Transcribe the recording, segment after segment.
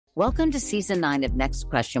Welcome to Season 9 of Next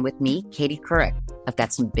Question with me, Katie Couric. I've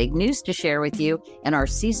got some big news to share with you in our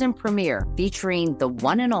season premiere featuring the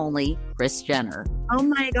one and only Kris Jenner. Oh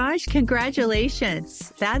my gosh,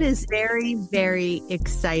 congratulations. That is very, very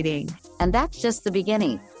exciting. And that's just the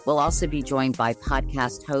beginning. We'll also be joined by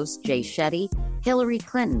podcast hosts Jay Shetty, Hillary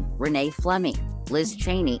Clinton, Renee Fleming, Liz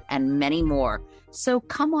Cheney, and many more. So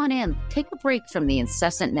come on in, take a break from the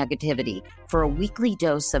incessant negativity for a weekly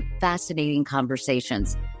dose of fascinating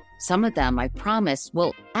conversations. Some of them, I promise,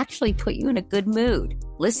 will actually put you in a good mood.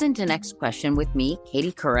 Listen to Next Question with me,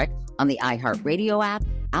 Katie Couric, on the iHeartRadio app,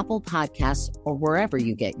 Apple Podcasts, or wherever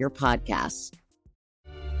you get your podcasts.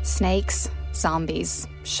 Snakes, zombies,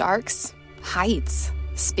 sharks, heights,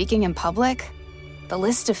 speaking in public. The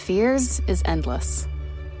list of fears is endless.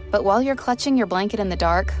 But while you're clutching your blanket in the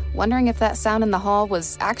dark, wondering if that sound in the hall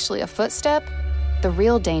was actually a footstep, the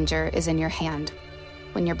real danger is in your hand,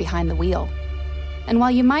 when you're behind the wheel. And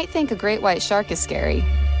while you might think a great white shark is scary,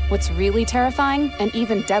 what's really terrifying and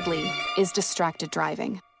even deadly is distracted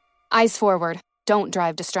driving. Eyes forward, don't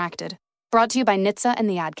drive distracted. Brought to you by NHTSA and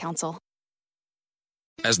the Ad Council.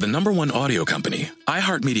 As the #1 audio company,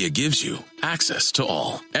 iHeartMedia gives you access to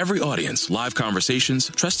all. Every audience, live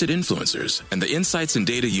conversations, trusted influencers, and the insights and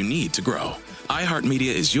data you need to grow.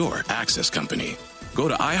 iHeartMedia is your access company. Go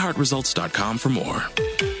to iHeartResults.com for more.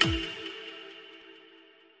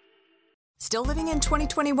 Still living in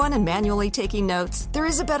 2021 and manually taking notes? There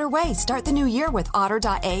is a better way. Start the new year with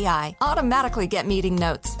Otter.ai. Automatically get meeting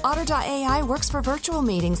notes. Otter.ai works for virtual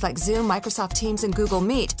meetings like Zoom, Microsoft Teams, and Google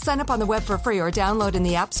Meet. Sign up on the web for free or download in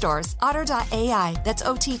the app stores. Otter.ai. That's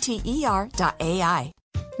OTTER.ai.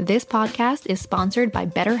 This podcast is sponsored by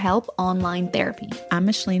BetterHelp Online Therapy. I'm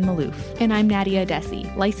Micheline Malouf. And I'm Nadia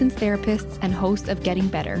Desi, licensed therapists and host of Getting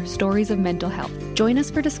Better, Stories of Mental Health. Join us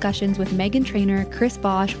for discussions with Megan Trainor, Chris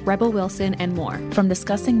Bosch, Rebel Wilson, and more. From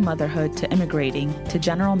discussing motherhood to immigrating to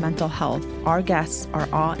general mental health, our guests are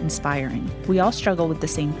awe-inspiring. We all struggle with the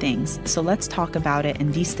same things, so let's talk about it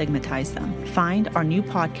and destigmatize them. Find our new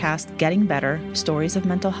podcast, Getting Better, Stories of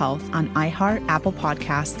Mental Health, on iHeart, Apple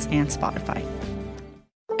Podcasts, and Spotify.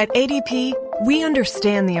 At ADP, we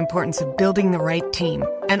understand the importance of building the right team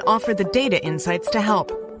and offer the data insights to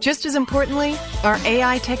help. Just as importantly, our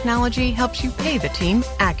AI technology helps you pay the team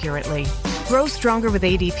accurately. Grow stronger with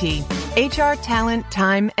ADP. HR, talent,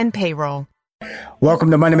 time, and payroll.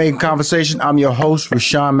 Welcome to Money Making Conversation. I'm your host,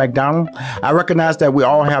 Rushion McDonald. I recognize that we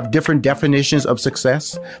all have different definitions of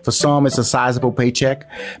success. For some, it's a sizable paycheck.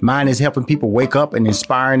 Mine is helping people wake up and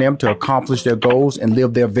inspiring them to accomplish their goals and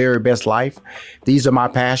live their very best life. These are my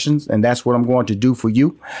passions, and that's what I'm going to do for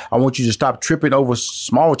you. I want you to stop tripping over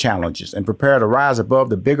small challenges and prepare to rise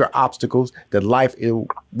above the bigger obstacles that life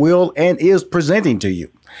will and is presenting to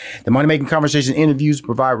you. The Money Making Conversation interviews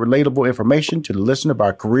provide relatable information to the listener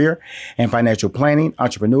about career and financial planning,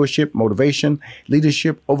 entrepreneurship, motivation,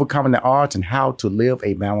 leadership, overcoming the odds, and how to live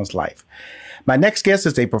a balanced life. My next guest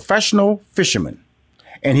is a professional fisherman,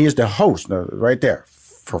 and he is the host right there.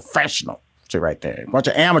 Professional. See right there. A bunch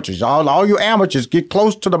of amateurs. All you amateurs, get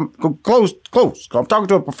close to them. Close. I'm talking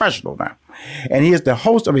to a professional now. And he is the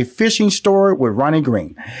host of A Fishing Story with Ronnie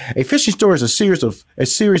Green. A Fishing Story is a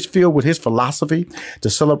series filled with his philosophy to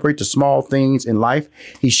celebrate the small things in life.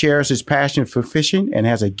 He shares his passion for fishing and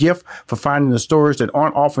has a gift for finding the stories that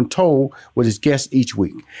aren't often told with his guests each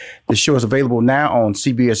week. The show is available now on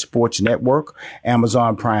CBS Sports Network,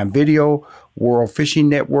 Amazon Prime Video, World Fishing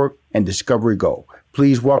Network, and Discovery Go.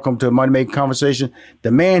 Please welcome to Money Making Conversation,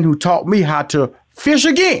 the man who taught me how to fish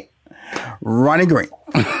again, Ronnie Green.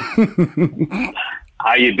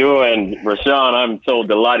 How you doing, Rushion? I'm so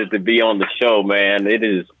delighted to be on the show, man. It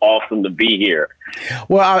is awesome to be here.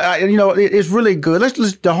 Well, it's really good.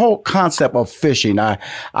 The whole concept of fishing. I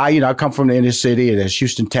come from the inner city, that's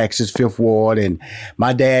Houston, Texas, Fifth Ward, and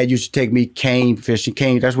my dad used to take me cane fishing.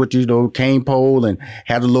 Cane, that's what cane pole, and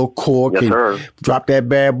had a little cork, yes, and sir. Drop that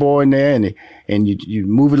bad boy in there, and you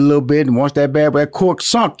move it a little bit, and once that cork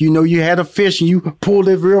sunk, you had a fish, and you pulled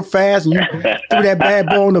it real fast, and you threw that bad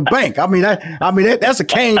boy on the bank. That's a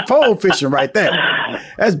cane pole fishing right there.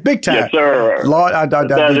 That's big time. Yes, sir. Lord, I did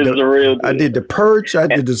the real deal. I did the perch, I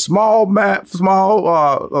did the small bass, the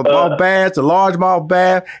largemouth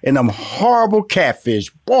bass, and them horrible catfish.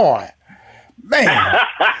 Boy, man.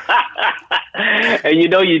 And you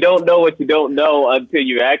don't know what you don't know until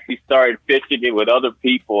you actually started fishing it with other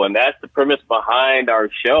people. And that's the premise behind our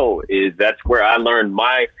show. That's where I learned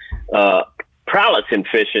my prowess in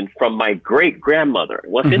fishing from my great-grandmother.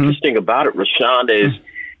 What's interesting about it, Rushion, is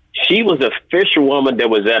she was a fisherwoman that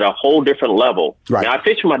was at a whole different level. Right. Now, I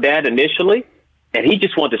fished with my dad initially, And he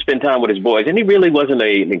just wanted to spend time with his boys. And he really wasn't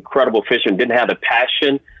an incredible fisherman, didn't have the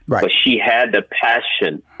passion, but she had the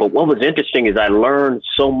passion. But what was interesting is I learned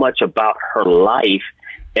so much about her life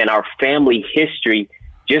and our family history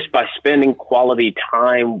just by spending quality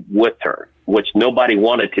time with her, which nobody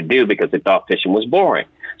wanted to do because they thought fishing was boring.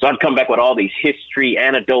 So I'd come back with all these history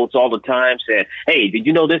anecdotes all the time saying, hey, did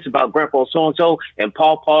you know this about Grandpa so-and-so and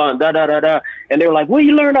Paw and da-da-da-da? And they were like, where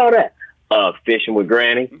you learn all that? Fishing with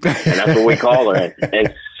Granny, and that's what we call her.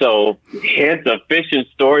 And so hence a fishing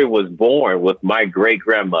story was born with my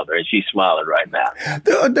great-grandmother, and she's smiling right now.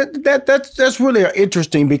 That's really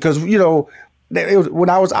interesting because, you know, when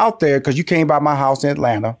I was out there, because you came by my house in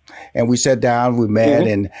Atlanta, and we sat down, we met,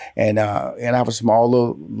 and I have a small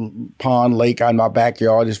little pond lake in my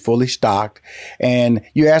backyard. It's fully stocked. And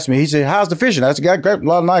you asked me, he said, "How's the fishing?" I said, "Got a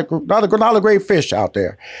lot of great fish out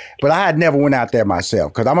there," but I had never went out there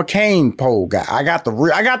myself because I'm a cane pole guy. I got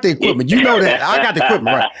the equipment. You know that I got the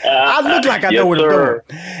equipment right. I look like I know what I'm doing.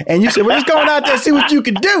 And you said, "Well, just going out there and see what you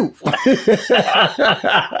can do."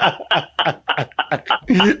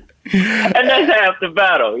 And that's half the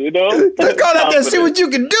battle, you know? Let's go out there and see what you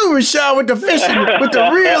can do, Rashawn, with the fishing, with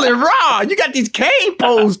the reel and rod. You got these cane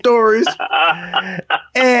pole stories.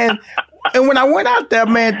 And when I went out there,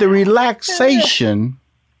 man, the relaxation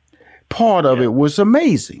part of it was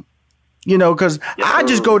amazing. You know, because I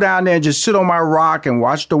just go down there and just sit on my rock and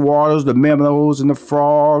watch the waters, the minnows and the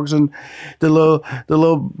frogs and the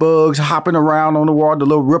little bugs hopping around on the water, the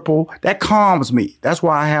little ripple. That calms me. That's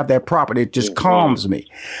why I have that property. It just calms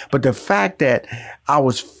me. But the fact that I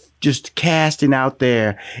was just casting out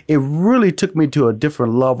there, it really took me to a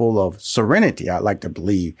different level of serenity, I like to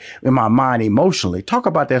believe, in my mind emotionally. Talk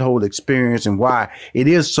about that whole experience and why it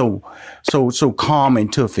is so calming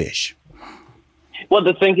to fish. Well,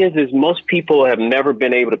 the thing is most people have never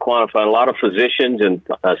been able to quantify. A lot of physicians and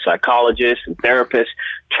psychologists and therapists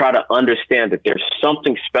try to understand that there's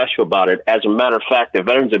something special about it. As a matter of fact, the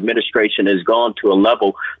Veterans Administration has gone to a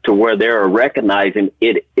level to where they're recognizing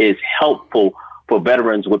it is helpful for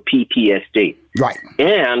veterans with PTSD. Right.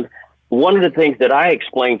 And one of the things that I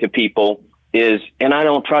explain to people is, and I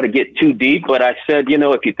don't try to get too deep, but I said, you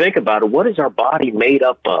know, if you think about it, what is our body made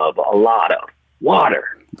up of? A lot of water.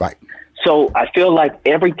 Right. So I feel like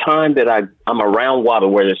every time that I'm around water,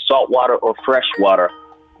 whether it's salt water or fresh water,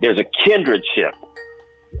 there's a kindredship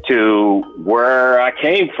to where I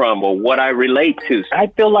came from or what I relate to. I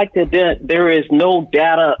feel like that there is no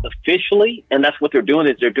data officially, and that's what they're doing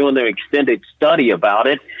is they're doing their extended study about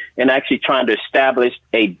it and actually trying to establish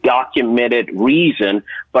a documented reason.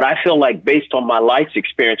 But I feel like based on my life's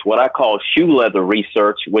experience, what I call shoe leather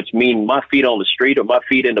research, which means my feet on the street or my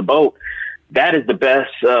feet in the boat, that is the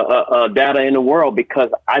best data in the world because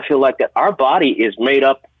I feel like that our body is made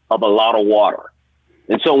up of a lot of water.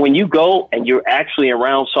 And so when you go and you're actually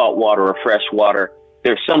around salt water or fresh water,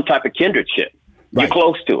 there's some type of kindredship. Right. You're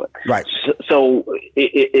close to it. Right. So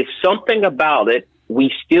it's something about it.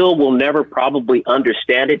 We still will never probably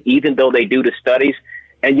understand it, even though they do the studies.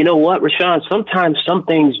 And you know what, Rashawn, sometimes some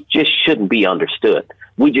things just shouldn't be understood.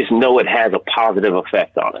 We just know it has a positive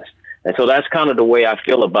effect on us. And so that's kind of the way I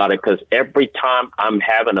feel about it, because every time I'm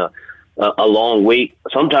having a long week,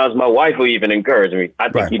 sometimes my wife will even encourage me, I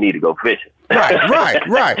think you need to go fishing. Right.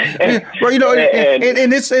 Well, you know, and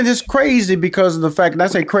it's crazy because of the fact, and I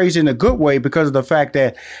say crazy in a good way, because of the fact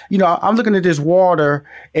that, you know, I'm looking at this water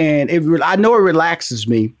and I know it relaxes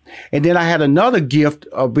me. And then I had another gift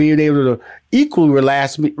of being able to equally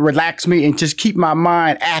relax me and just keep my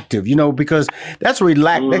mind active, you know, because that's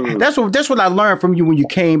that's what I learned from you when you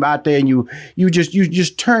came out there and you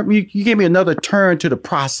gave me another turn to the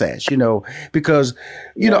process, you know, because,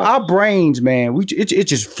 you know, our brains, man, it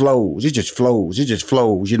just flows,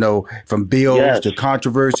 you know, from bills to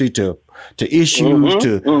controversy to issues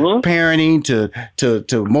to parenting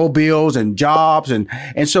to mobiles and jobs and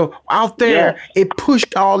so out there it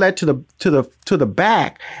pushed all that to the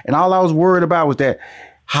back, and all I was worried about was that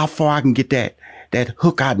how far I can get that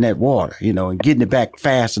hook out in that water, you know, and getting it back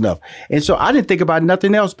fast enough. And so I didn't think about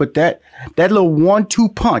nothing else but that little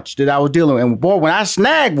 1-2 punch that I was dealing with. And boy, when I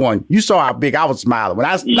snagged one, you saw how big I was smiling. When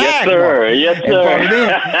I snagged one,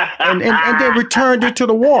 and then returned it to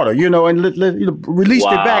the water, you know, and released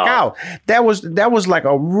it back out. That was like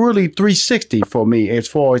a really 360 for me as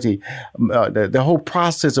far as the whole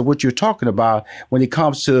process of what you're talking about when it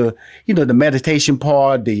comes to, you know, the meditation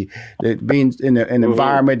part, the being in an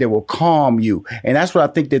environment that will calm you. And that's what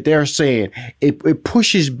I think that they're saying. It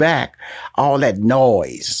pushes back all that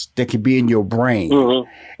noise that can be in your brain.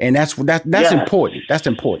 And that's important. That's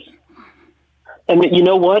important. And you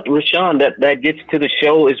know what, Rashawn, that gets to the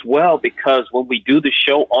show as well, because when we do the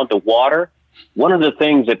show on the water, one of the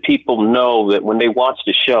things that people know that when they watch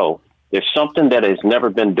the show, there's something that has never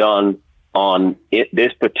been done on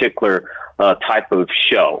this particular type of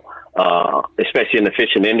show, especially in the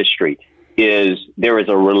fishing industry, is there is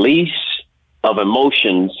a release of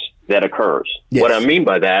emotions that occurs. Yes. What I mean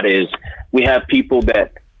by that is we have people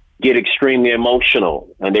that get extremely emotional,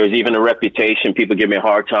 and there's even a reputation. People give me a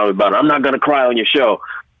hard time about it. I'm not going to cry on your show,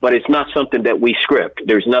 but it's not something that we script.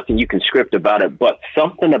 There's nothing you can script about it, but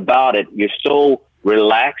something about it, you're so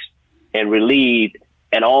relaxed and relieved,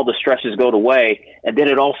 and all the stresses go away, and then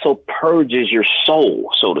it also purges your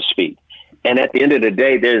soul, so to speak. And at the end of the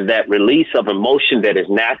day, there's that release of emotion that is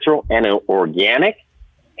natural and organic.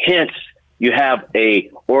 Hence, you have a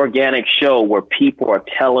organic show where people are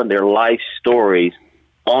telling their life stories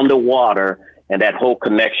on the water, and that whole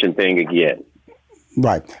connection thing again.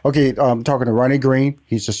 Right. Okay. I'm talking to Ronnie Green.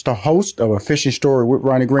 He's just the host of A Fishing Story with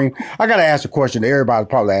Ronnie Green. I got to ask a question that everybody's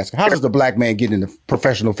probably asking. How does the black man get in the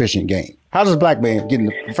professional fishing game? How does a black man get in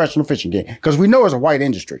the professional fishing game? Because we know it's a white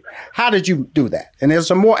industry. How did you do that? And there's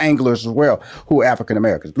some more anglers as well who are African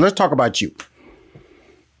Americans. Let's talk about you.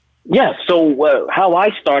 Yeah. So how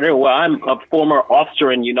I started, well, I'm a former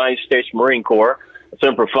officer in the United States Marine Corps,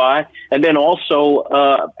 Semper Fi. And then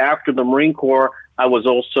also after the Marine Corps, I was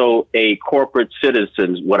also a corporate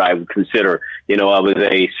citizen, what I would consider. You know, I was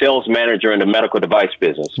a sales manager in the medical device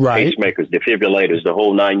business, right. Pacemakers, defibrillators, the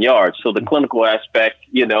whole 9 yards. So the clinical aspect,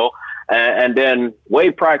 you know, and then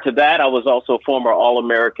way prior to that, I was also a former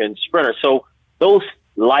All-American sprinter. So those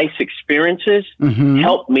life experiences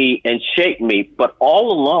helped me and shaped me. But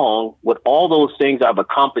all along, with all those things I've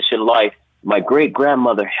accomplished in life, my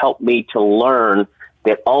great-grandmother helped me to learn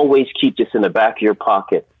that always keep this in the back of your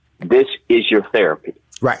pocket. This is your therapy.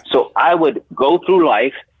 Right. So I would go through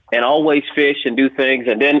life and always fish and do things.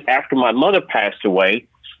 And then after my mother passed away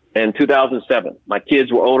in 2007, my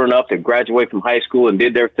kids were old enough to graduate from high school and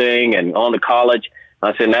did their thing and on to college.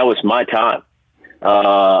 I said, now it's my time.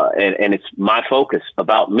 And it's my focus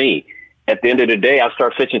about me. At the end of the day, I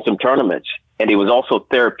started fishing some tournaments. And it was also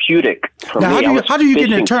therapeutic for now, me. How do you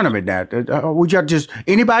get in a tournament now? Would you just,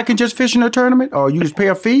 anybody can just fish in a tournament, or you just pay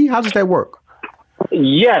a fee? How does that work?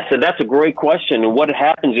 Yes, and that's a great question. And what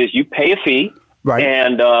happens is you pay a fee, right?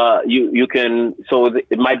 And you can, so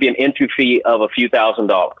it might be an entry fee of a few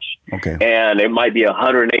 $1,000s. Okay. And it might be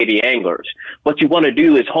 180 anglers. What you want to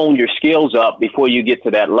do is hone your skills up before you get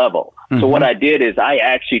to that level. So what I did is I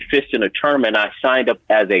actually fished in a tournament. I signed up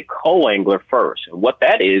as a co-angler first. And what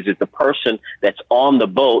that is the person that's on the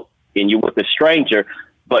boat and you're with a stranger,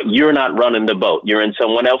 but you're not running the boat. You're in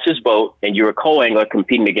someone else's boat and you're a co-angler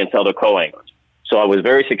competing against other co-anglers. So I was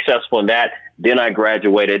very successful in that. Then I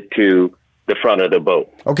graduated to the front of the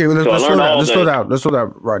boat. Okay, well, let's slow down. Let's slow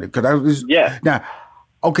down, right? Yeah. Now,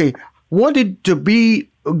 okay, to be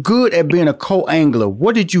good at being a co-angler,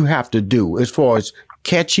 what did you have to do as far as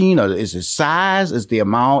catching, or is it size? Is the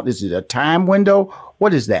amount? Is it a time window?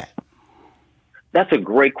 What is that? That's a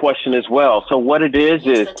great question as well. So what it is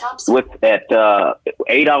with at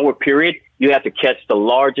 8-hour period, you have to catch the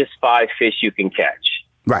largest 5 fish you can catch.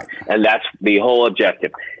 Right. And that's the whole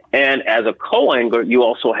objective. And as a co-angler, you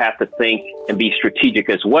also have to think and be strategic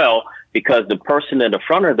as well, because the person in the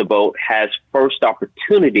front of the boat has first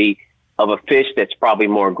opportunity of a fish that's probably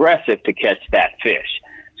more aggressive to catch that fish.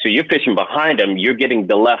 So you're fishing behind them, you're getting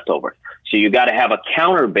the leftover. So you got to have a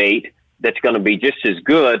counter bait that's going to be just as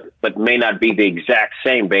good, but may not be the exact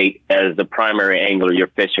same bait as the primary angler you're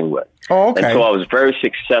fishing with. Oh, okay. And so I was very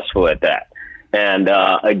successful at that. And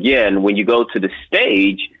again, when you go to the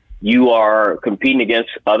stage, you are competing against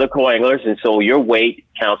other co-anglers, and so your weight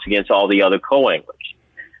counts against all the other co-anglers.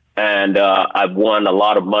 And I've won a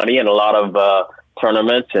lot of money and a lot of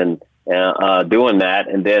tournaments and doing that,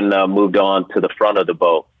 and then moved on to the front of the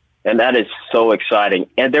boat. And that is so exciting.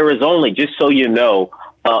 And there is only, just so you know,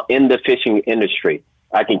 in the fishing industry,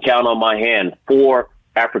 I can count on my hand 4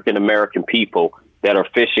 African-American people that are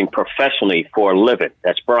fishing professionally for a living.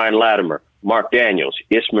 That's Brian Latimer, Mark Daniels,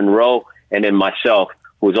 Is Monroe, and then myself,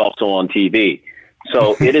 who's also on TV.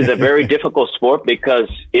 So it is a very difficult sport because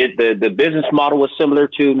the business model is similar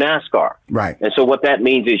to NASCAR. Right. And so what that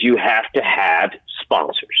means is you have to have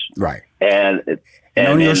sponsors. Right. And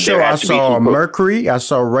on your show, I saw Mercury, I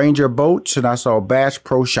saw Ranger Boats, and I saw Bass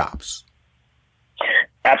Pro Shops.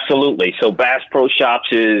 Absolutely. So Bass Pro Shops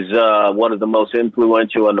is one of the most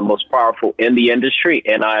influential and the most powerful in the industry.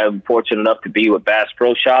 And I am fortunate enough to be with Bass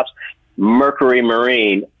Pro Shops. Mercury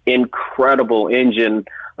Marine, incredible engine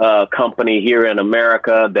company here in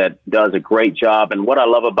America that does a great job. And what I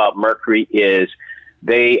love about Mercury is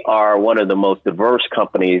they are one of the most diverse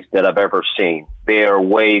companies that I've ever seen. They are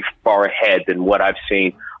way far ahead than what I've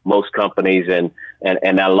seen most companies. And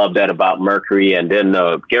I love that about Mercury. And then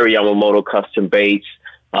Gary Yamamoto Custom Baits,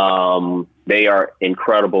 they are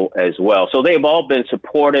incredible as well. So they've all been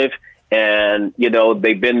supportive, and, you know,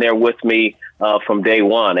 they've been there with me from day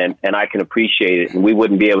one, and I can appreciate it. And we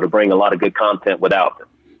wouldn't be able to bring a lot of good content without them.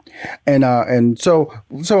 And so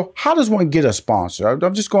how does one get a sponsor?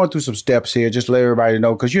 I'm just going through some steps here, just to let everybody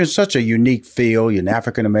know, because you're in such a unique field. You're an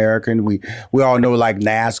African American. We all know, like,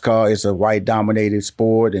 NASCAR is a white dominated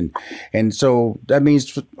sport, and so that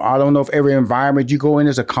means, I don't know if every environment you go in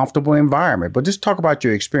is a comfortable environment, but just talk about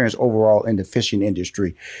your experience overall in the fishing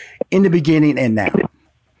industry, in the beginning and now.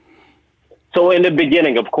 So in the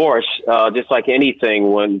beginning, of course, just like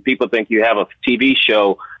anything, when people think you have a TV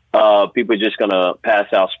show, people are just going to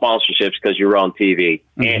pass out sponsorships because you're on TV.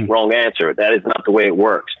 And wrong answer. That is not the way it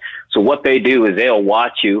works. So what they do is they'll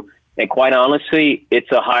watch you, and quite honestly,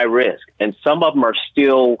 it's a high risk. And some of them are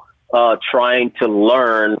still trying to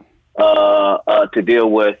learn to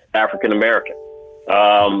deal with African American,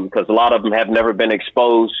 because a lot of them have never been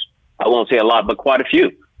exposed. I won't say a lot, but quite a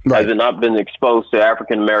few have not been exposed to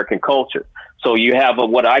African American culture. So you have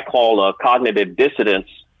what I call a cognitive dissonance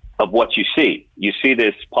of what you see. You see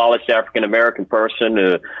this polished African American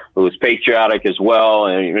person who is patriotic as well,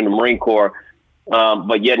 and in the Marine Corps,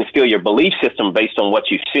 but yet and still your belief system based on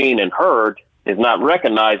what you've seen and heard is not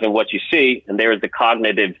recognizing what you see, and there is the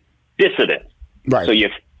cognitive dissonance. Right. So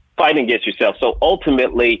you're fighting against yourself. So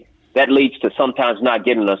ultimately, that leads to sometimes not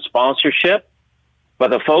getting a sponsorship. But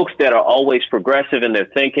the folks that are always progressive in their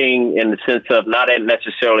thinking, in the sense of not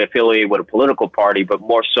necessarily affiliated with a political party, but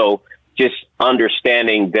more so just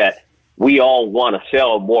understanding that we all want to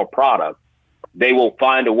sell more product, they will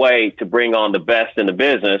find a way to bring on the best in the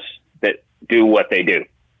business that do what they do.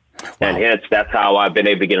 Wow. And hence, that's how I've been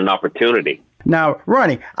able to get an opportunity. Now,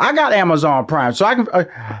 Ronnie, I got Amazon Prime, so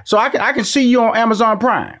I can see you on Amazon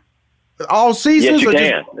Prime all seasons. Yes, you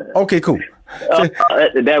can. Okay, cool.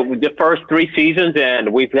 The first 3 seasons,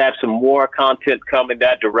 and we've had some more content coming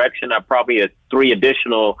that direction. I probably had 3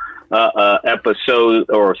 additional episodes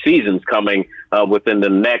or seasons coming within the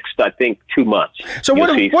next, I think, 2 months. So what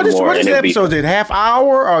is the episode? Is it half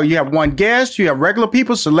hour, or you have one guest? You have regular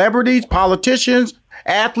people, celebrities, politicians,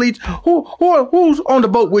 athletes? Who's on the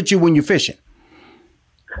boat with you when you're fishing?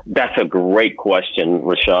 That's a great question,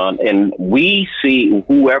 Rashawn. And we see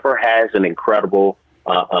whoever has an incredible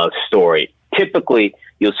story. Typically,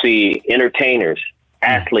 you'll see entertainers,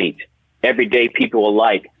 athletes, everyday people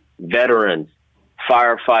alike, veterans,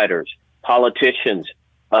 firefighters, politicians,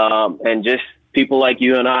 and just people like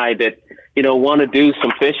you and I that, you know, want to do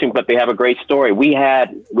some fishing, but they have a great story. We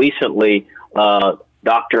had recently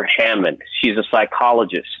Dr. Hammond. She's a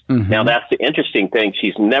psychologist. Now, that's the interesting thing.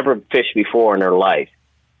 She's never fished before in her life.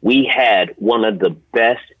 We had one of the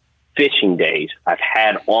best fishing days I've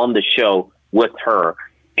had on the show with her,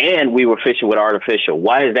 and we were fishing with artificial.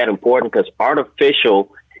 Why is that important? Because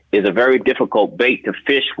artificial is a very difficult bait to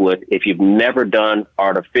fish with if you've never done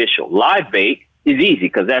artificial. Live bait is easy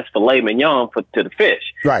because that's filet mignon to the fish.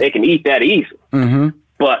 Right. They can eat that easily.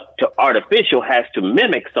 But to artificial has to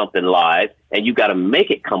mimic something live, and you got to make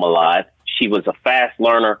it come alive. She was a fast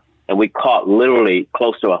learner, and we caught literally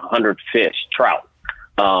close to 100 fish, trout,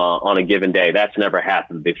 on a given day. That's never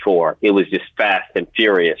happened before. It was just fast and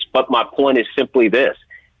furious. But my point is simply this.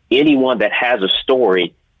 Anyone that has a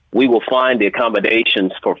story, we will find the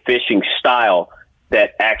accommodations for fishing style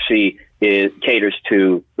that actually caters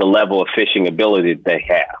to the level of fishing ability that they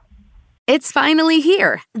have. It's finally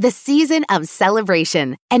here, the season of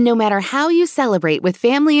celebration. And no matter how you celebrate with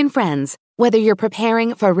family and friends, whether you're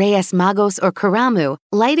preparing for Reyes Magos or Karamu,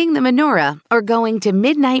 lighting the menorah, or going to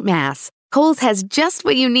midnight mass, Kohl's has just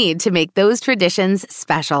what you need to make those traditions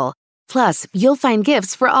special. Plus, you'll find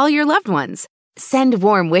gifts for all your loved ones. Send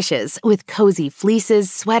warm wishes with cozy fleeces,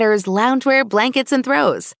 sweaters, loungewear, blankets, and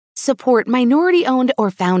throws. Support minority-owned or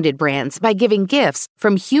founded brands by giving gifts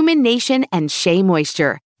from Human Nation and Shea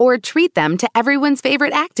Moisture. Or treat them to everyone's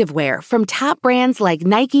favorite activewear from top brands like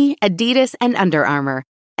Nike, Adidas, and Under Armour.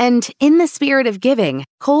 And in the spirit of giving,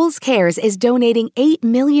 Kohl's Cares is donating $8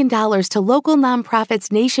 million to local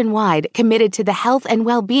nonprofits nationwide committed to the health and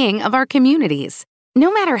well-being of our communities.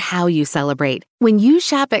 No matter how you celebrate, when you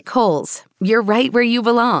shop at Kohl's, you're right where you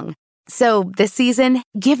belong. So this season,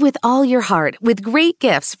 give with all your heart with great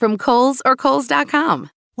gifts from Kohl's or Kohls.com.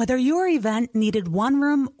 Whether your event needed one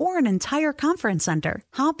room or an entire conference center,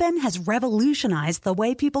 Hopin has revolutionized the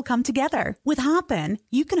way people come together. With Hopin,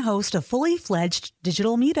 you can host a fully fledged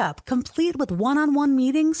digital meetup complete with one-on-one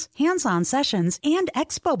meetings, hands-on sessions, and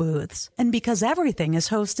expo booths. And because everything is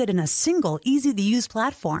hosted in a single, easy-to-use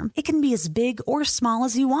platform, it can be as big or small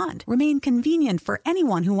as you want, remain convenient for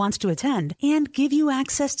anyone who wants to attend, and give you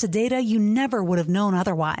access to data you never would have known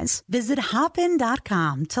otherwise. Visit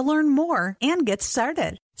hopin.com to learn more and get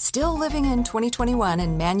started. Still living in 2021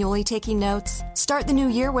 and manually taking notes? Start the new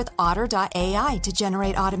year with Otter.ai to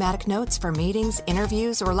generate automatic notes for meetings,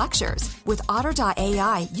 interviews, or lectures. With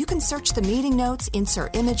Otter.ai, you can search the meeting notes,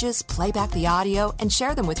 insert images, play back the audio, and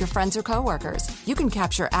share them with your friends or coworkers. You can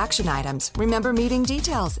capture action items, remember meeting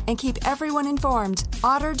details, and keep everyone informed.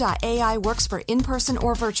 Otter.ai works for in-person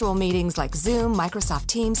or virtual meetings like Zoom, Microsoft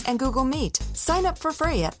Teams, and Google Meet. Sign up for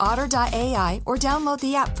free at Otter.ai or download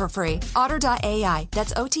the app for free. Otter.ai,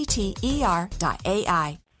 that's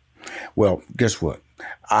OTTER.ai. Well, guess what?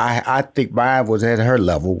 I think mine was at her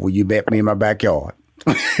level when you met me in my backyard.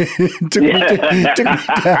 took me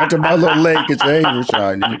down to my little lake and said, "Hey,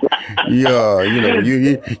 Rashawn,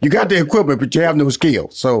 you got the equipment, but you have no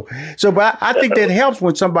skill." But I think that helps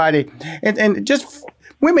when somebody and just.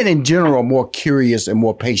 Women in general are more curious and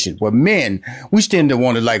more patient. Where men, we tend to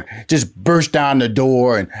want to like just burst down the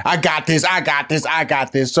door and I got this.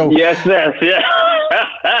 So yes.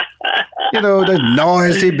 There's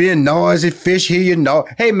noisy, being noisy. Fish hear you. No,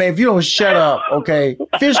 hey man, if you don't shut up, okay,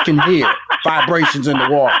 fish can hear vibrations in the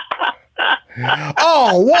water.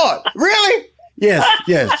 Oh, what? Really? Yes.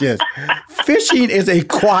 Fishing is a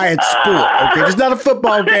quiet sport. Okay, it's not a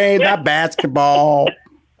football game, not basketball.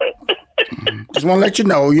 Just want to let you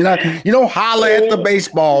know, you don't holler at the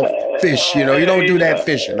baseball fish, you don't do that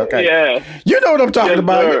fishing, okay? Yeah. You know what I'm talking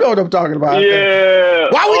about. Sir. You know what I'm talking about. Yeah.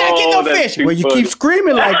 Why we not getting no fish? Well, you funny. keep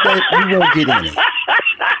screaming like that, you won't get any.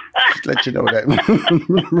 Just let you know that.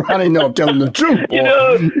 Ronnie, know I'm telling the truth.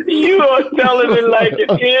 You are telling it like it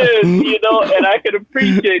is, and I can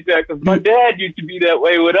appreciate that because my dad used to be that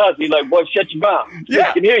way with us. He's like, boy, shut your mouth. Yeah.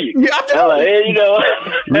 I can hear you. Yeah, I'm telling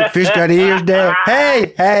you. Fish got ears, Dad.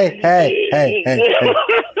 Hey.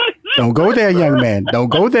 Don't go there, young man. Don't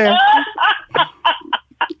go there.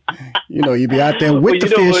 You be out there with the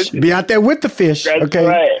fish. Be out there with the fish. That's okay.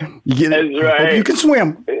 Right. That's right. Hope you can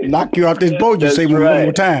swim. Knock you off this boat. You say one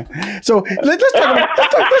more time. So let's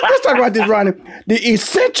talk about this, Ronnie. The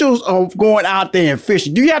essentials of going out there and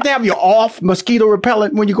fishing. Do you have to have your off mosquito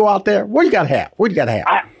repellent when you go out there? What do you got to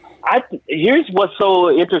have? Here's what's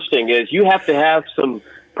so interesting is you have to have some.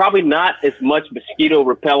 Probably not as much mosquito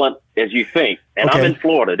repellent as you think. And I'm in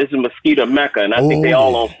Florida. This is mosquito Mecca, and I think they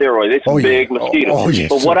all on steroids. It's big mosquitoes. Yes,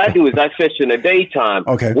 but what I do is I fish in the daytime.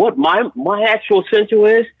 Okay. What my actual essential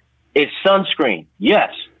is sunscreen.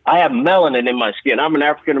 Yes, I have melanin in my skin. I'm an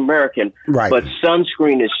African American. Right. But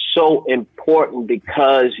sunscreen is so important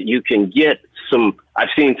because you can get I've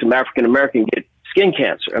seen some African American get skin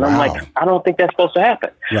cancer. And I'm like, I don't think that's supposed to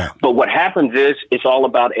happen. Right. But what happens is it's all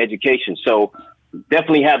about education. So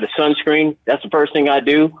definitely have the sunscreen. That's the first thing I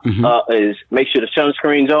do is make sure the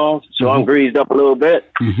sunscreen's on so I'm greased up a little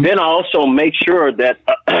bit. Then I also make sure that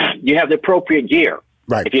you have the appropriate gear.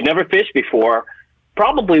 Right. If you never fished before,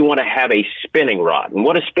 probably want to have a spinning rod. And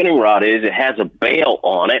what a spinning rod is, it has a bail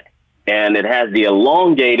on it and it has the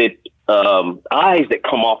elongated eyes that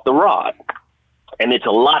come off the rod. And it's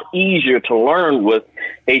a lot easier to learn with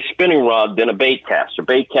a spinning rod than a bait caster.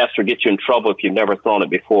 Bait caster gets you in trouble if you've never thrown it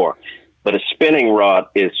before. But a spinning rod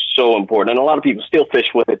is so important. And a lot of people still fish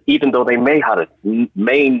with it, even though they may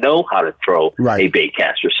know how to throw a bait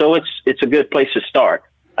caster. So it's a good place to start.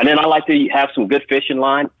 And then I like to have some good fishing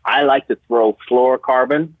line. I like to throw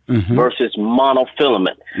fluorocarbon versus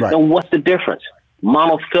monofilament. Right. Now, what's the difference?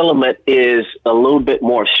 Monofilament is a little bit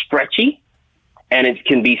more stretchy, and it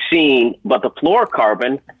can be seen, but the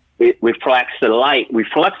fluorocarbon, it reflects the light,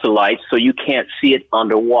 so you can't see it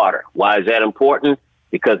underwater. Why is that important?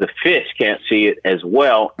 Because the fish can't see it as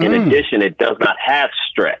well. In addition, it does not have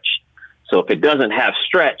stretch. So if it doesn't have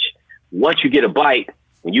stretch, once you get a bite,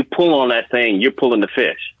 when you pull on that thing, you're pulling the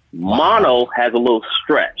fish. Mono has a little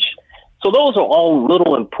stretch. So those are all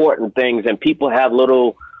little important things, and people have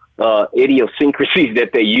little idiosyncrasies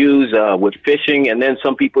that they use with fishing, and then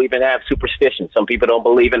some people even have superstitions. Some people don't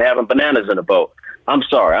believe in having bananas in a boat. I'm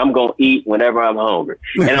sorry, I'm going to eat whenever I'm hungry,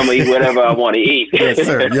 and I'm going to eat whatever I want to eat. Yes,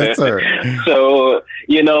 sir. Yes, sir. So,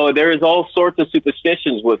 there's all sorts of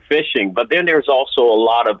superstitions with fishing, but then there's also a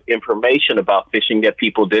lot of information about fishing that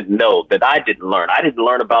people didn't know, that I didn't learn. I didn't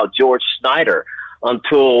learn about George Snyder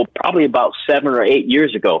until probably about 7 or 8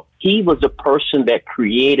 years ago. He was the person that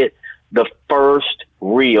created the first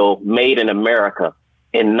reel made in America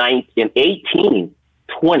in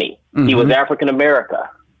 1820. He was African American,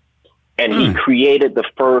 and he created the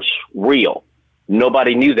first reel.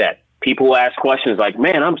 Nobody knew that. People ask questions like,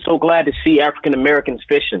 man, I'm so glad to see African Americans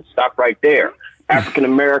fishing. Stop right there. African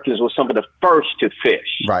Americans were some of the first to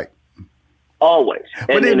fish. Right. Always.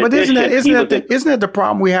 But isn't that the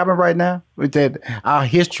problem we're having right now with that our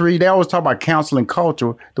history? They always talk about canceling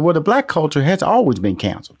culture. The black culture has always been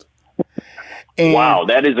canceled. And, wow,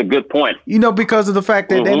 that is a good point. You know, because of the fact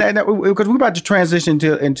that, because we're about to transition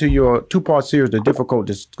into your two-part series, The Difficult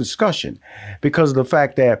Discussion, because of the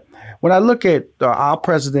fact that when I look at our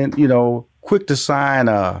president, you know, quick to sign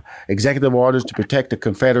executive orders to protect the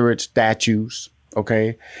Confederate statues,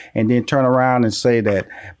 okay, and then turn around and say that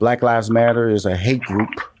Black Lives Matter is a hate group,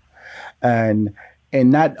 and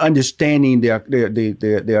not understanding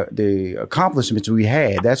the accomplishments we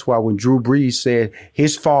had. That's why when Drew Brees said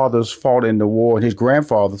his fathers fought in the war and his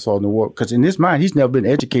grandfathers fought in the war, because in his mind he's never been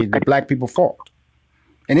educated that black people fought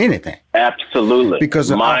in anything. Absolutely, because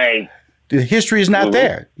the history is not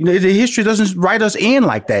there. You know, the history doesn't write us in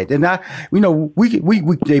like that. And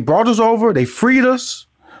they brought us over, they freed us.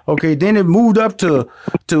 Okay, then it moved up to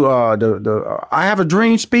the I Have a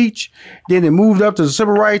Dream speech. Then it moved up to the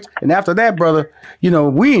civil rights. And after that, brother, you know,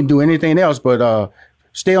 we didn't do anything else but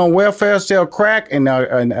stay on welfare, sell crack, and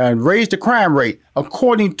raise the crime rate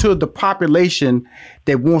according to the population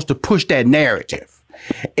that wants to push that narrative.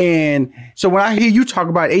 And so when I hear you talk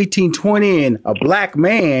about 1820 and a black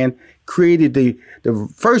man created the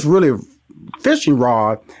first really fishing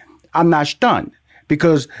rod, I'm not stunned.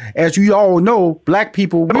 Because as you all know, black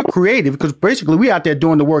people, we're creative because basically we're out there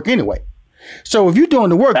doing the work anyway. So if you're doing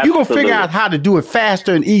the work, you're going to figure out how to do it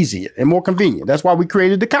faster and easier and more convenient. That's why we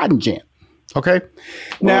created the cotton gin. Okay.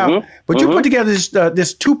 Now, but you put together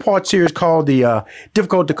this two-part series called the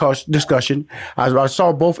Difficult Discussion. I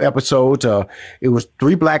saw both episodes. It was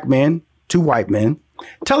 3 black men, 2 white men.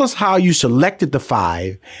 Tell us how you selected the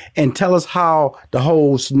 5 and tell us how the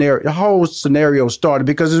whole scenario started,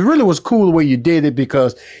 because it really was cool the way you did it,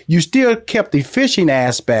 because you still kept the fishing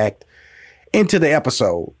aspect into the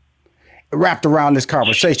episode wrapped around this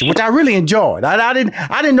conversation, which I really enjoyed. I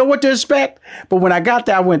didn't know what to expect, but when I got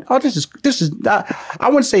there, I went, oh, this is I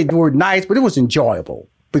wouldn't say the word nice, but it was enjoyable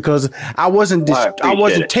because I wasn't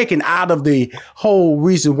taken out of the whole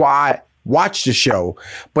reason why I watch the show,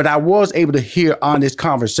 but I was able to hear honest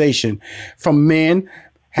conversation from men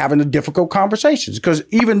having the difficult conversations. Because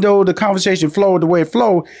even though the conversation flowed the way it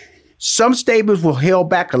flowed, some statements were held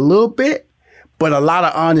back a little bit, but a lot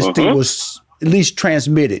of honesty was at least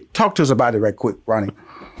transmitted. Talk to us about it right quick, Ronnie.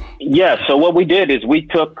 Yeah, so what we did is we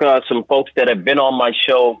took some folks that have been on my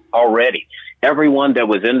show already. Everyone that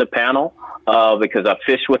was in the panel, because I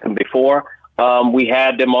fished with them before, we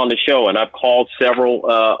had them on the show, and I've called several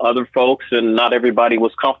other folks, and not everybody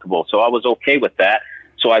was comfortable. So I was okay with that.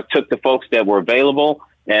 So I took the folks that were available,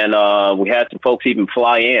 and we had some folks even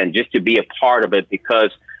fly in just to be a part of it,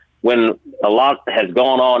 because when a lot has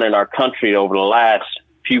gone on in our country over the last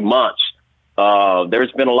few months,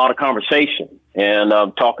 there's been a lot of conversation, and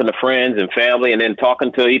talking to friends and family, and then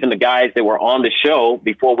talking to even the guys that were on the show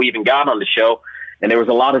before we even got on the show. And there was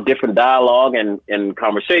a lot of different dialogue and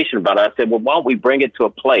conversation about it. I said, well, why don't we bring it to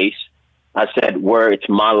a place, I said, where it's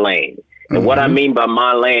my lane. And what I mean by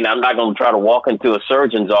my lane, I'm not going to try to walk into a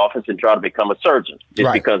surgeon's office and try to become a surgeon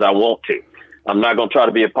just because I want to. I'm not going to try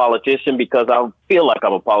to be a politician because I feel like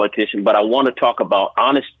I'm a politician, but I want to talk about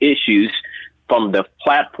honest issues from the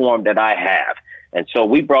platform that I have. And so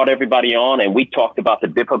we brought everybody on and we talked about the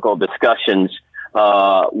difficult discussions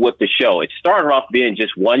with the show. It started off being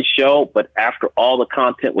just one show, but after all the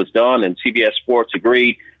content was done and CBS Sports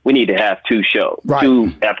agreed, we need to have 2 shows,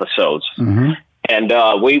 2 episodes. And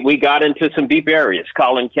we got into some deep areas,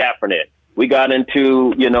 Colin Kaepernick. We got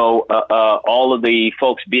into, all of the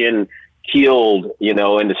folks being killed, in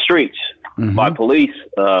the streets by police.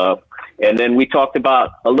 And then we talked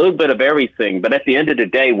about a little bit of everything. But at the end of the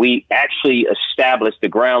day, we actually established the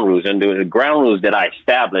ground rules. And the ground rules that I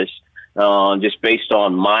established, just based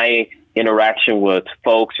on my interaction with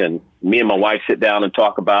folks, and me and my wife sit down and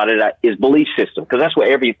talk about it, is belief system, because that's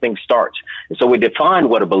where everything starts. And so we defined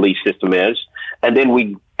what a belief system is, and then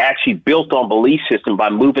we actually built on belief system by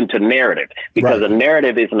moving to narrative, because a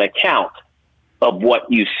narrative is an account of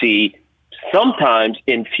what you see, sometimes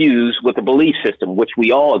infused with a belief system, which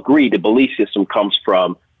we all agree the belief system comes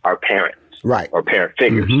from our parents, or parent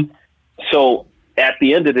figures. So at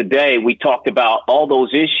the end of the day, we talked about all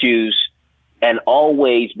those issues and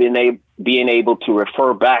always being able to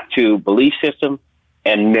refer back to belief system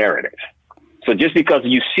and narrative. So just because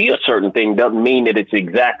you see a certain thing doesn't mean that it's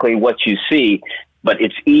exactly what you see, but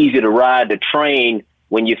it's easy to ride the train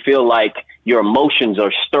when you feel like your emotions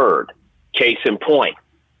are stirred. Case in point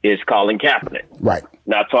is Colin Kaepernick. Right.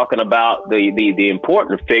 Now, talking about the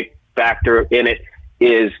important factor in it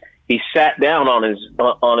is he sat down on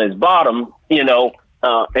his bottom,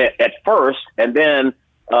 at first, and then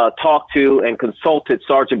talked to and consulted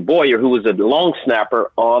Sergeant Boyer, who was a long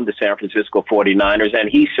snapper on the San Francisco 49ers. And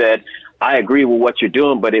he said, I agree with what you're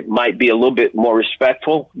doing, but it might be a little bit more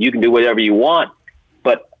respectful. You can do whatever you want,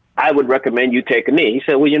 but I would recommend you take a knee. He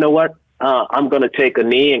said, well, you know what? I'm going to take a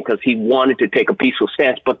knee, and because he wanted to take a peaceful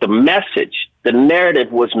stance. But the message, the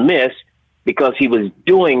narrative was missed because he was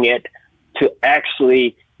doing it to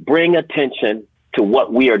actually bring attention to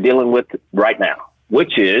what we are dealing with right now,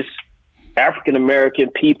 which is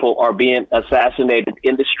African-American people are being assassinated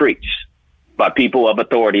in the streets by people of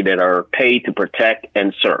authority that are paid to protect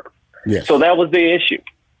and serve. Yes. So that was the issue.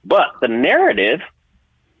 But the narrative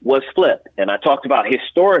was flipped. And I talked about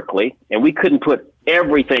historically, and we couldn't put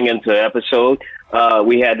everything into the episode.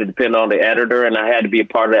 We had to depend on the editor, and I had to be a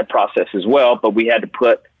part of that process as well. But we had to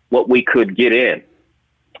put what we could get in.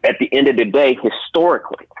 At the end of the day,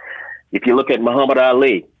 historically, if you look at Muhammad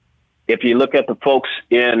Ali, if you look at the folks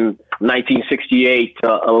in 1968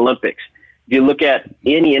 Olympics, if you look at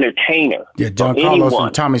any entertainer, John Carlos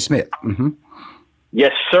and Tommy Smith. Mm-hmm.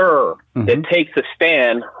 Yes, sir. Mm-hmm. That takes a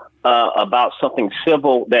stand about something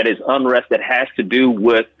civil that is unrest that has to do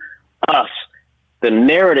with us. The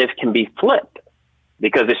narrative can be flipped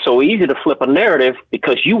because it's so easy to flip a narrative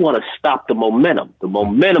because you want to stop the momentum. The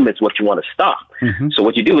momentum is what you want to stop. Mm-hmm. So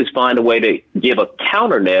what you do is find a way to give a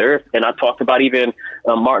counter narrative. And I talked about even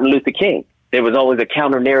Martin Luther King. There was always a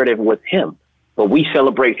counter narrative with him, but we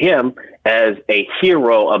celebrate him as a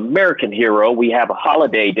hero, American hero. We have a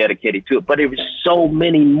holiday dedicated to it, but there was so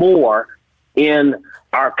many more in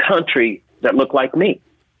our country that look like me.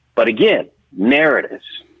 But again, narratives.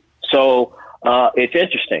 So it's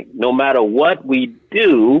interesting. No matter what we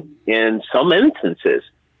do, in some instances,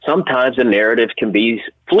 sometimes the narrative can be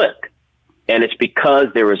flipped. And it's because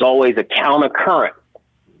there is always a counter current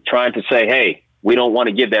trying to say, hey, we don't want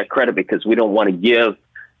to give that credit because we don't want to give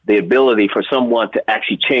the ability for someone to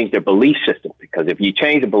actually change their belief system. Because if you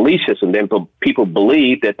change the belief system, then people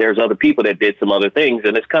believe that there's other people that did some other things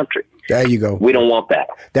in this country. There you go. We don't want that.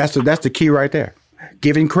 That's the key right there.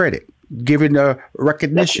 Giving credit, giving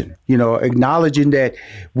recognition, acknowledging that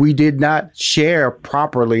we did not share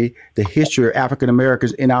properly the history of African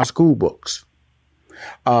Americans in our school books.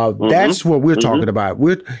 That's what we're talking about.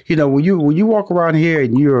 When you walk around here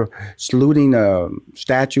and you're saluting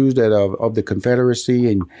statues that of the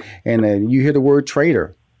Confederacy, and you hear the word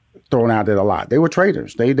traitor thrown out there a lot. They were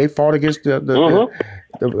traitors. They fought against they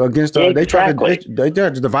tried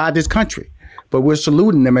to divide this country. But we're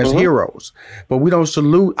saluting them as heroes. But we don't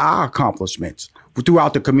salute our accomplishments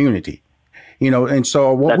throughout the community. And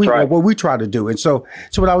so what we try to do. And so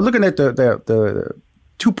when I was looking at the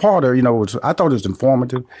two-parter, I thought it was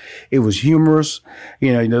informative. It was humorous.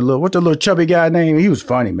 What's the little chubby guy name? He was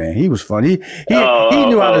funny, man. He was funny. He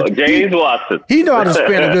knew how to James Watson. He knew how to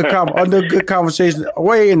spin a good conversation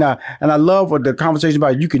away. And I love what the conversation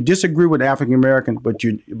about you can disagree with African American, but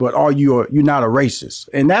you're not a racist.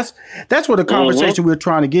 And that's what the conversation we're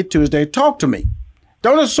trying to get to is they talk to me.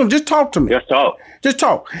 Don't assume. Just talk to me. Just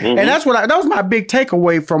talk. And that's that was my big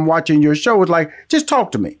takeaway from watching your show. Was like, just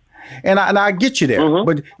talk to me. And I get you there,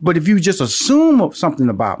 but if you just assume something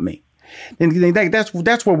about me, then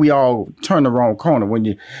that's where we all turn the wrong corner. When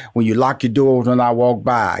you lock your doors when I walk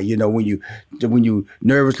by, when you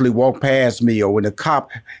nervously walk past me, or when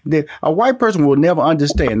a white person will never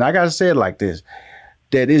understand. And I gotta say it like this: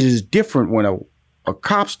 that it is different when a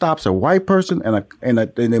cop stops a white person and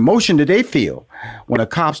an emotion that they feel when a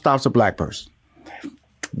cop stops a black person.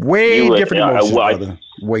 Way different emotions, brother.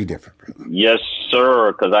 Way different, brother. Yes,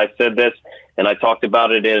 sir. Because I said this, and I talked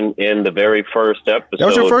about it in the very first episode. That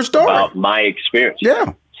was your first story about my experience.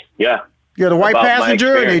 Yeah. Yeah, the white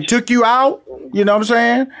passenger, and they took you out. You know what I'm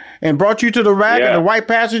saying? And brought you to the rack, and the white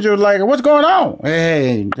passenger was like, "What's going on?"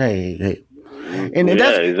 Hey. And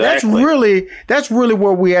that's really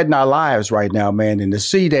where we at in our lives right now, man. And to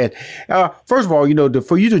see that, first of all,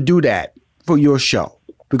 for you to do that for your show.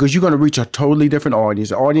 Because you're going to reach a totally different audience.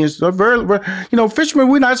 The audience are very, fishermen,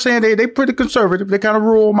 we're not saying they're pretty conservative. They're kind of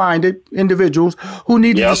rural-minded individuals who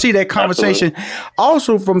needed to see that conversation. Absolutely.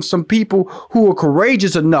 Also from some people who are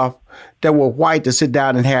courageous enough that were white to sit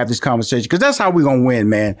down and have this conversation, because that's how we're gonna win,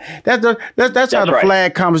 man. That's how the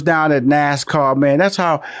flag comes down at NASCAR, man. That's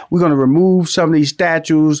how we're gonna remove some of these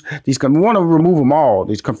statues. We want to remove them all,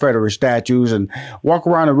 these Confederate statues, and walk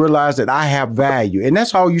around and realize that I have value. And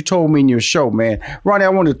that's all you told me in your show, man. Ronnie, I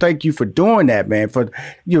want to thank you for doing that, man. For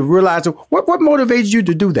you realizing what motivated you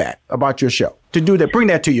to do that about your show, to do that, bring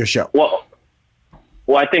that to your show. Well,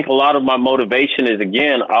 I think a lot of my motivation is,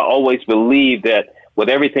 again, I always believe that with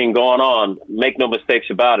everything going on, make no mistakes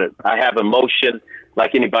about it, I have emotion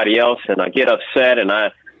like anybody else, and I get upset,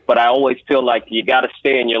 but I always feel like you got to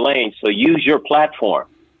stay in your lane. So use your platform.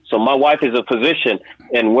 So my wife is a physician,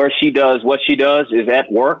 and what she does is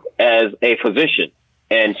at work as a physician,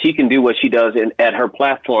 and she can do what she does at her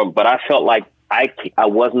platform. But I felt like I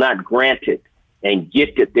was not granted and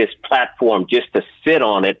gifted this platform just to sit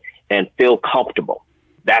on it and feel comfortable.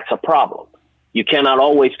 That's a problem. You cannot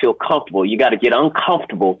always feel comfortable. You got to get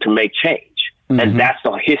uncomfortable to make change. Mm-hmm. And that's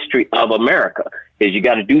the history of America, is you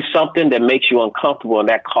got to do something that makes you uncomfortable, and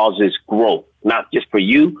that causes growth, not just for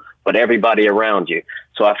you, but everybody around you.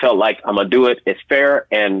 So I felt like I'm going to do it as fair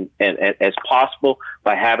and as possible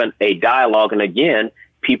by having a dialogue. And again,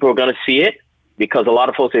 people are going to see it because a lot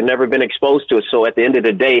of folks have never been exposed to it. So at the end of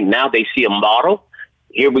the day, now they see a model.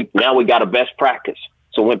 Now we got a best practice.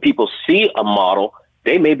 So when people see a model,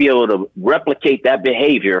 they may be able to replicate that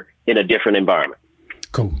behavior in a different environment.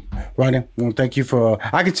 Cool. Ronnie, well, thank you for...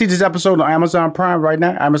 I can see this episode on Amazon Prime right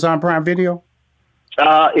now, Amazon Prime Video.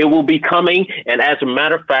 It will be coming. And as a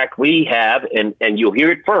matter of fact, we have, and you'll hear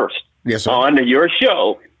it first on your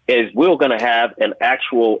show, is we're going to have an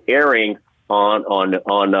actual airing on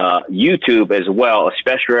YouTube as well, a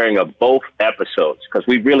special airing of both episodes, because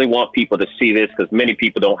we really want people to see this, because many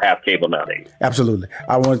people don't have cable nowadays. Absolutely.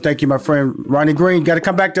 I want to thank you, my friend Ronnie Green. Got to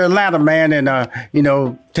come back to Atlanta, man, and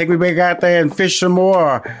take me back out there and fish some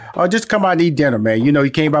more, or just come out and eat dinner, man.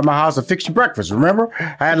 You came by my house and fixed your breakfast, remember?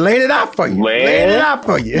 I had laid it out for you.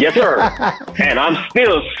 Yes, sir. And I'm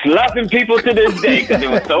still slapping people to this day because it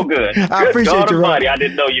was so good. I appreciate you, Ronnie. I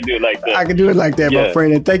didn't know you do it like that. I can do it like that, my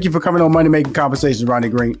friend. And thank you for coming on Money Making Conversations, Ronnie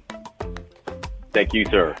Green. Thank you,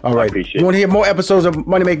 sir. All right. I appreciate it. You want to hear more episodes of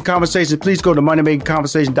Money Making Conversations? Please go to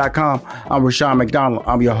moneymakingconversation.com. I'm Rushion McDonald.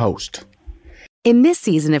 I'm your host. In this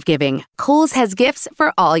season of giving, Kohl's has gifts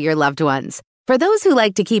for all your loved ones. For those who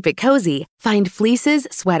like to keep it cozy, find fleeces,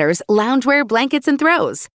 sweaters, loungewear, blankets, and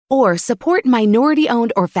throws. Or support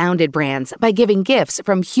minority-owned or founded brands by giving gifts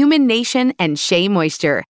from Human Nation and Shea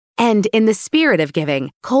Moisture. And in the spirit of giving,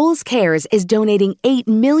 Kohl's Cares is donating $8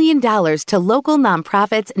 million to local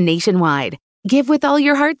nonprofits nationwide. Give with all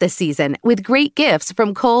your heart this season with great gifts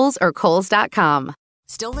from Kohl's or Kohls.com.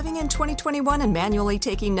 Still living in 2021 and manually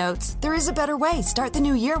taking notes? There is a better way. Start the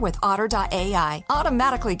new year with Otter.ai.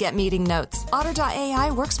 Automatically get meeting notes.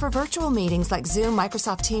 Otter.ai works for virtual meetings like Zoom,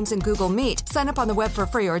 Microsoft Teams, and Google Meet. Sign up on the web for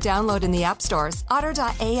free or download in the app stores.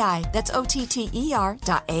 Otter.ai. That's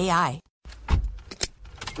OTTER.ai.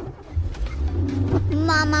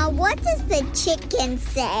 Mama, what does the chicken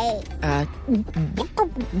say?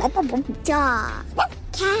 Dog.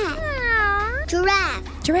 Cat.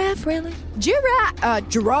 Giraffe. Giraffe, really?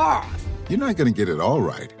 Giraffe. You're not going to get it all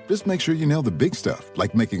right. Just make sure you nail the big stuff,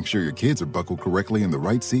 like making sure your kids are buckled correctly in the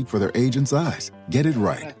right seat for their age and size. Get it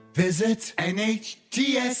right. Visit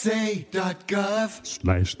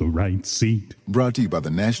NHTSA.gov/the right seat. Brought to you by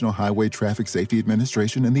the National Highway Traffic Safety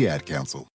Administration and the Ad Council.